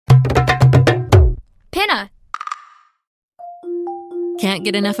Pinna! Can't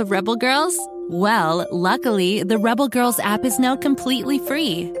get enough of Rebel Girls? Well, luckily, the Rebel Girls app is now completely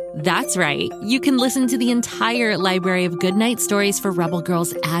free. That's right. You can listen to the entire library of goodnight stories for Rebel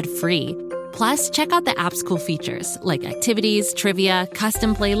Girls ad-free. Plus, check out the app's cool features like activities, trivia,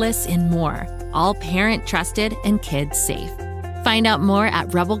 custom playlists, and more. All parent-trusted and kids-safe. Find out more at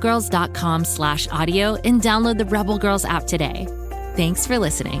rebelgirls.com/audio and download the Rebel Girls app today. Thanks for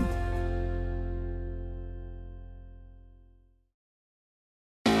listening.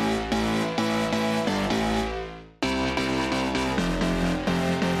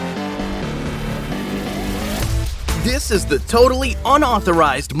 This is the totally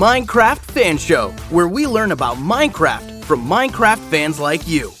unauthorized Minecraft fan show, where we learn about Minecraft from Minecraft fans like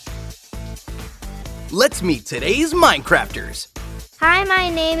you. Let's meet today's Minecrafters. Hi, my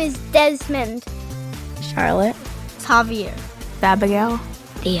name is Desmond. Charlotte. Javier. Abigail.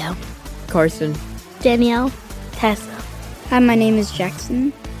 Theo. Carson. Danielle. Tessa. Hi, my name is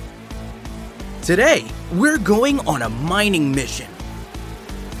Jackson. Today, we're going on a mining mission.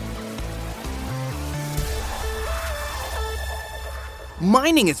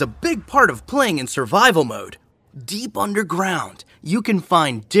 Mining is a big part of playing in survival mode. Deep underground, you can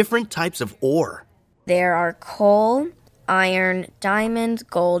find different types of ore. There are coal, iron, diamond,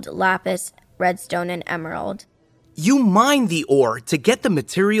 gold, lapis, redstone, and emerald. You mine the ore to get the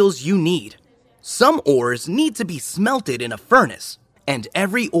materials you need. Some ores need to be smelted in a furnace, and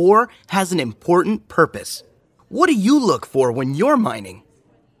every ore has an important purpose. What do you look for when you're mining?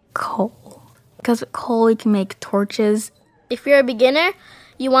 Coal. Because with coal, you can make torches. If you're a beginner,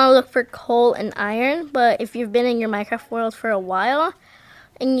 you want to look for coal and iron, but if you've been in your Minecraft world for a while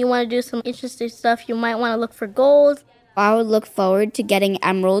and you want to do some interesting stuff, you might want to look for gold. I would look forward to getting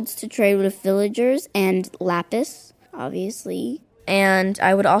emeralds to trade with villagers and lapis, obviously. And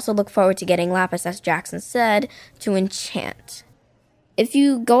I would also look forward to getting lapis, as Jackson said, to enchant. If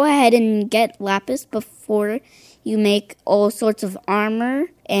you go ahead and get lapis before you make all sorts of armor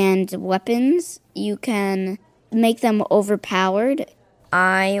and weapons, you can make them overpowered.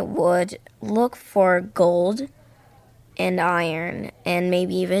 I would look for gold and iron and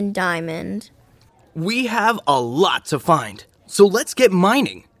maybe even diamond. We have a lot to find, so let's get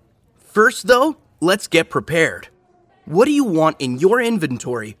mining. First, though, let's get prepared. What do you want in your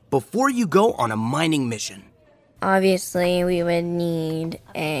inventory before you go on a mining mission? Obviously, we would need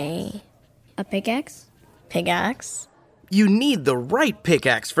a pickaxe? Pickaxe. You need the right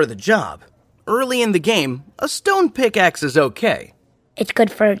pickaxe for the job. Early in the game, a stone pickaxe is okay. It's good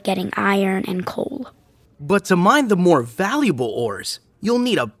for getting iron and coal. But to mine the more valuable ores, you'll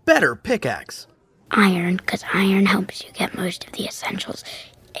need a better pickaxe. Iron, because iron helps you get most of the essentials.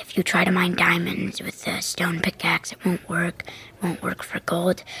 If you try to mine diamonds with a stone pickaxe, it won't work. It won't work for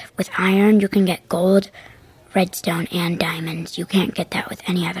gold. With iron, you can get gold, redstone, and diamonds. You can't get that with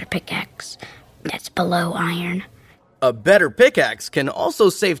any other pickaxe that's below iron. A better pickaxe can also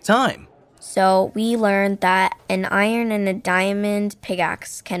save time. So we learned that an iron and a diamond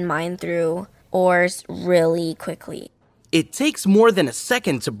pickaxe can mine through ores really quickly. It takes more than a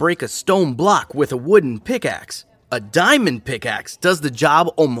second to break a stone block with a wooden pickaxe. A diamond pickaxe does the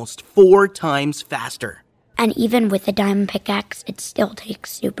job almost 4 times faster. And even with a diamond pickaxe, it still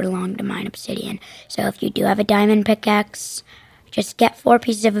takes super long to mine obsidian. So if you do have a diamond pickaxe, just get 4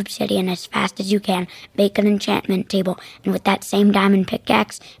 pieces of obsidian as fast as you can, make an enchantment table, and with that same diamond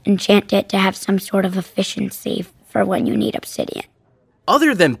pickaxe, enchant it to have some sort of efficiency for when you need obsidian.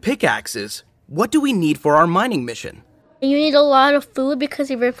 Other than pickaxes, what do we need for our mining mission? You need a lot of food because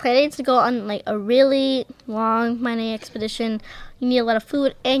if you're planning to go on like a really long mining expedition, you need a lot of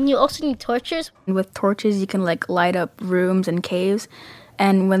food, and you also need torches. With torches, you can light up rooms and caves,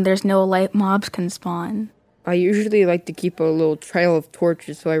 and when there's no light, mobs can spawn. I usually like to keep a little trail of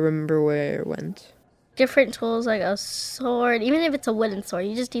torches so I remember where it went. Different tools like a sword, even if it's a wooden sword,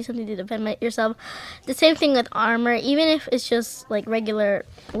 you just need something to defend yourself. The same thing with armor, even if it's just like regular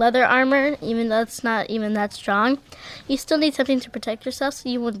leather armor, even though it's not even that strong, you still need something to protect yourself so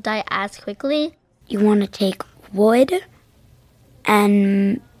you won't die as quickly. You want to take wood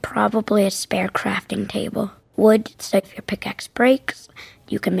and probably a spare crafting table. Wood, so if your pickaxe breaks,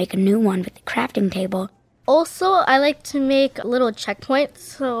 you can make a new one with the crafting table. Also, I like to make little checkpoints,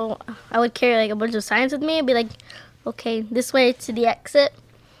 so I would carry a bunch of signs with me and be like, okay, this way to the exit,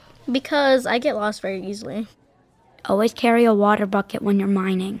 because I get lost very easily. Always carry a water bucket when you're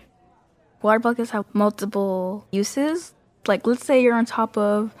mining. Water buckets have multiple uses. Let's say you're on top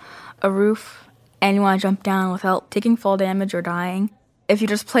of a roof and you want to jump down without taking fall damage or dying. If you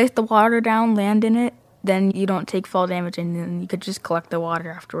just place the water down, land in it, then you don't take fall damage and then you could just collect the water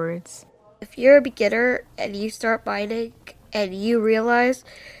afterwards. If you're a beginner and you start mining and you realize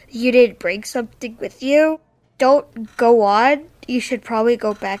you didn't bring something with you, don't go on. You should probably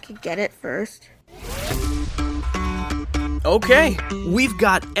go back and get it first. Okay, we've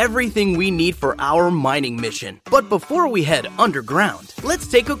got everything we need for our mining mission. But before we head underground, let's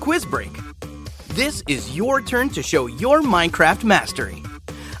take a quiz break. This is your turn to show your Minecraft mastery.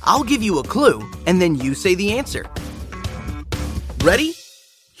 I'll give you a clue, and then you say the answer. Ready?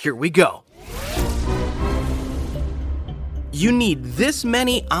 Here we go. You need this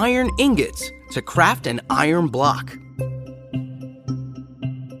many iron ingots to craft an iron block.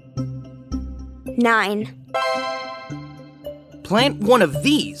 9. Plant one of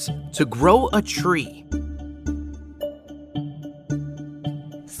these to grow a tree.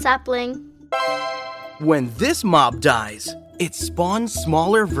 Sapling. When this mob dies, it spawns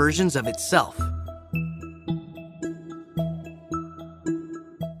smaller versions of itself.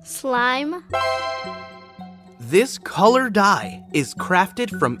 Slime. This color dye is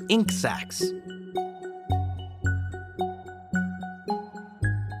crafted from ink sacs.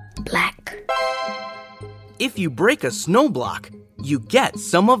 Black. If you break a snow block, you get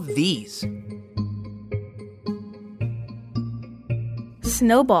some of these.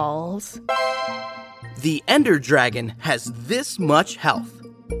 Snowballs. The Ender Dragon has this much health.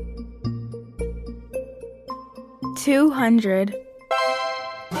 200.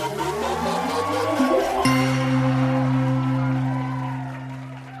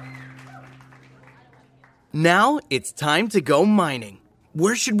 Now it's time to go mining.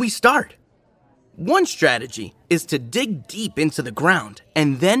 Where should we start? One strategy is to dig deep into the ground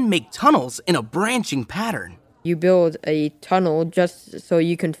and then make tunnels in a branching pattern. You build a tunnel just so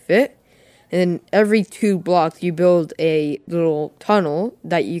you can fit. And every 2 blocks, you build a little tunnel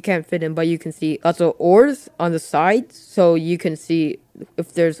that you can't fit in, but you can see lots of ores on the sides, so you can see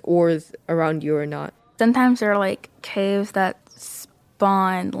if there's ores around you or not. Sometimes there are like caves that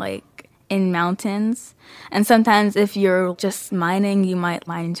spawn like in mountains. And sometimes if you're just mining, you might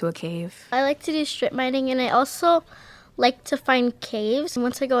mine into a cave. I like to do strip mining, and I also like to find caves.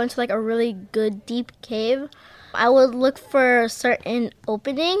 Once I go into like a really good deep cave, I would look for certain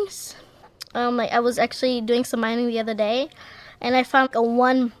openings. Like I was actually doing some mining the other day, and I found a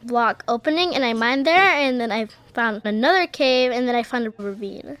 1 block opening, and I mined there, and then I found another cave, and then I found a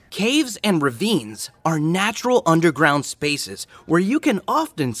ravine. Caves and ravines are natural underground spaces where you can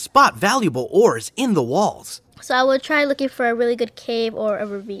often spot valuable ores in the walls. So I would try looking for a really good cave or a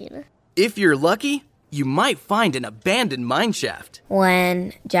ravine. If you're lucky, you might find an abandoned mine shaft.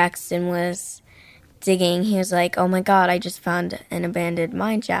 When Jackson was digging, he was like, "Oh my god, I just found an abandoned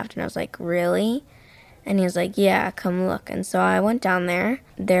mine shaft." And I was like, "Really?" And he was like, "Yeah, come look." And so I went down there.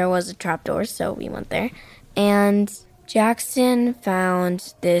 There was a trapdoor, so we went there. And Jackson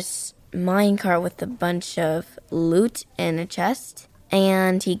found this minecart with a bunch of loot in a chest,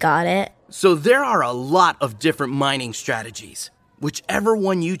 and he got it. So there are a lot of different mining strategies. Whichever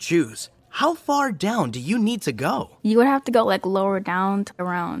one you choose, how far down do you need to go? You would have to go like lower down to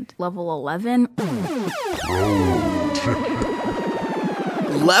around level 11.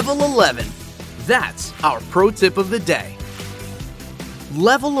 Level 11. That's our pro tip of the day.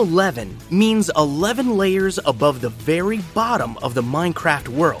 Level 11 means 11 layers above the very bottom of the Minecraft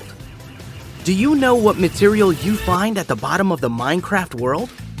world. Do you know what material you find at the bottom of the Minecraft world?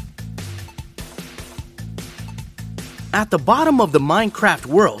 At the bottom of the Minecraft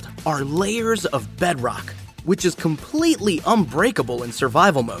world are layers of bedrock, which is completely unbreakable in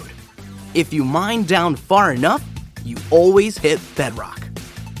survival mode. If you mine down far enough, you always hit bedrock.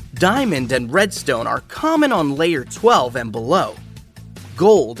 Diamond and redstone are common on layer 12 and below.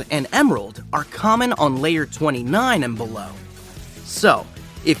 Gold and emerald are common on layer 29 and below. So,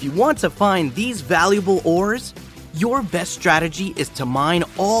 if you want to find these valuable ores, your best strategy is to mine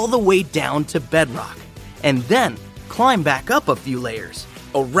all the way down to bedrock, and then climb back up a few layers.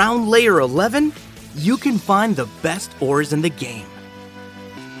 Around layer 11, you can find the best ores in the game.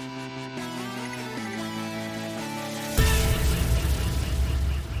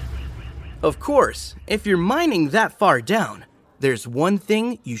 Of course, if you're mining that far down, there's one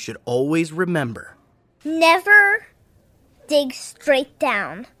thing you should always remember. Never dig straight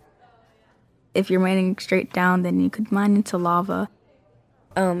down. If you're mining straight down, then you could mine into lava.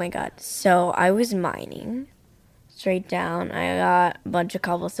 Oh my god. So I was mining straight down. I got a bunch of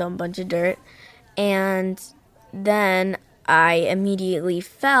cobblestone, a bunch of dirt, and then I immediately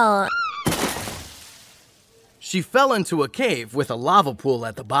fell. She fell into a cave with a lava pool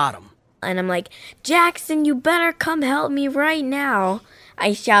at the bottom. And I'm like, "Jackson, you better come help me right now."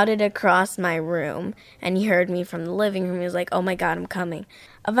 I shouted across my room, and he heard me from the living room. He was like, "Oh my god, I'm coming."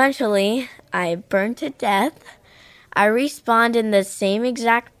 Eventually, I burned to death. I respawned in the same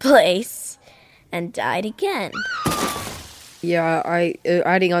exact place and died again. Yeah,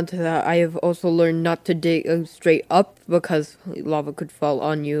 adding on to that, I have also learned not to dig straight up because lava could fall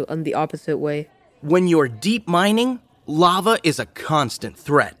on you on the opposite way. When you're deep mining, lava is a constant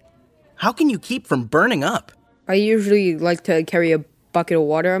threat. How can you keep from burning up? I usually like to carry a bucket of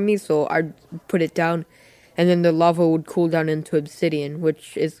water on me, so I'd put it down, and then the lava would cool down into obsidian,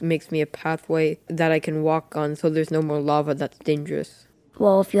 which makes me a pathway that I can walk on, so there's no more lava that's dangerous.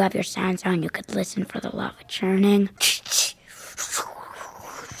 Well, if you have your sounds on, you could listen for the lava churning.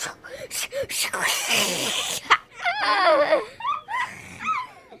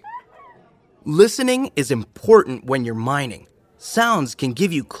 Listening is important when you're mining. Sounds can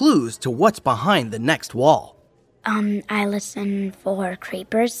give you clues to what's behind the next wall. I listen for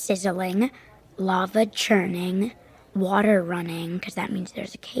creepers sizzling, lava churning, water running, because that means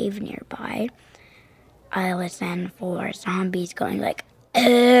there's a cave nearby. I listen for zombies going like,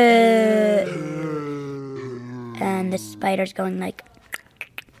 and the spiders going like,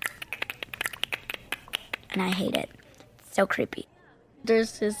 and I hate it. It's so creepy.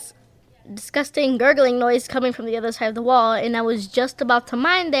 There's this disgusting gurgling noise coming from the other side of the wall, and I was just about to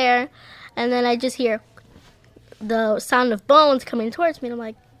mine there, and then I just hear the sound of bones coming towards me, and I'm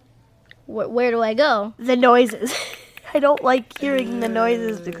like, where do I go? The noises. I don't like hearing the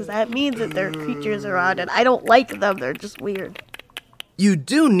noises because that means that there are creatures around, and I don't like them. They're just weird. You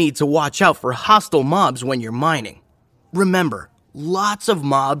do need to watch out for hostile mobs when you're mining. Remember, lots of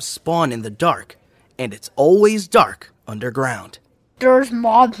mobs spawn in the dark, and it's always dark underground. There's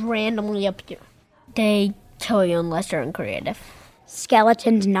mobs randomly up here. They kill you unless you're uncreative.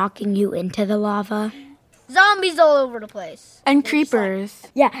 Skeletons knocking you into the lava. Zombies all over the place. And creepers.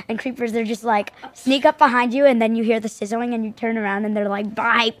 Yeah, and creepers, they're just like, sneak up behind you, and then you hear the sizzling, and you turn around, and they're like,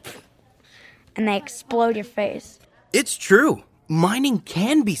 bye! And they explode your face. It's true. Mining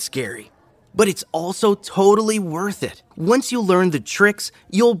can be scary, but it's also totally worth it. Once you learn the tricks,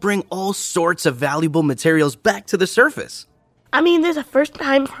 you'll bring all sorts of valuable materials back to the surface. I mean, there's a first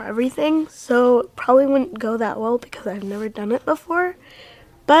time for everything, so it probably wouldn't go that well because I've never done it before.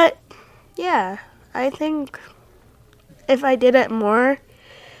 But, yeah, I think if I did it more,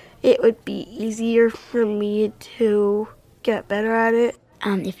 it would be easier for me to get better at it.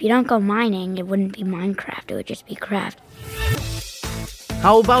 If you don't go mining, it wouldn't be Minecraft, it would just be craft.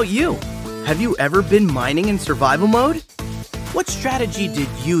 How about you? Have you ever been mining in survival mode? What strategy did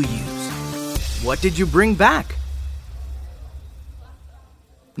you use? What did you bring back?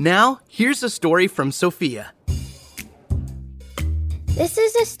 Now, here's a story from Sophia. This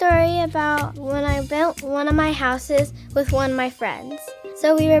is a story about when I built one of my houses with one of my friends.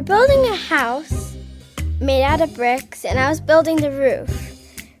 So we were building a house made out of bricks, and I was building the roof.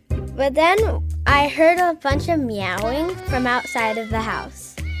 But then I heard a bunch of meowing from outside of the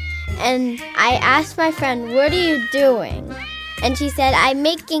house. And I asked my friend, "What are you doing?" And she said, "I'm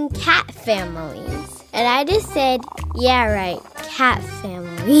making cat families." And I just said, "Yeah, right, cat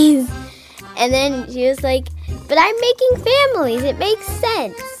families." And then she was like, "But I'm making families, it makes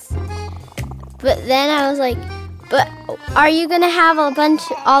sense." But then I was like, "But are you gonna have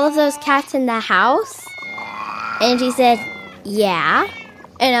all of those cats in the house?" And she said, "Yeah."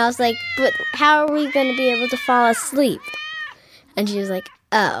 And I was like, "But how are we gonna be able to fall asleep?" And she was like,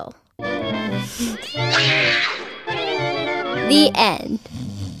 "Oh." The end.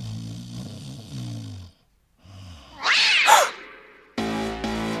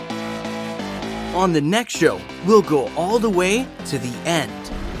 On the next show, we'll go all the way to the end.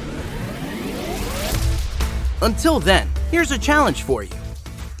 Until then, here's a challenge for you.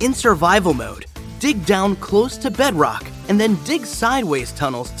 In survival mode, dig down close to bedrock and then dig sideways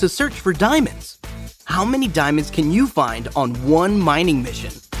tunnels to search for diamonds. How many diamonds can you find on one mining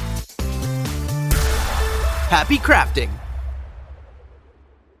mission? Happy crafting!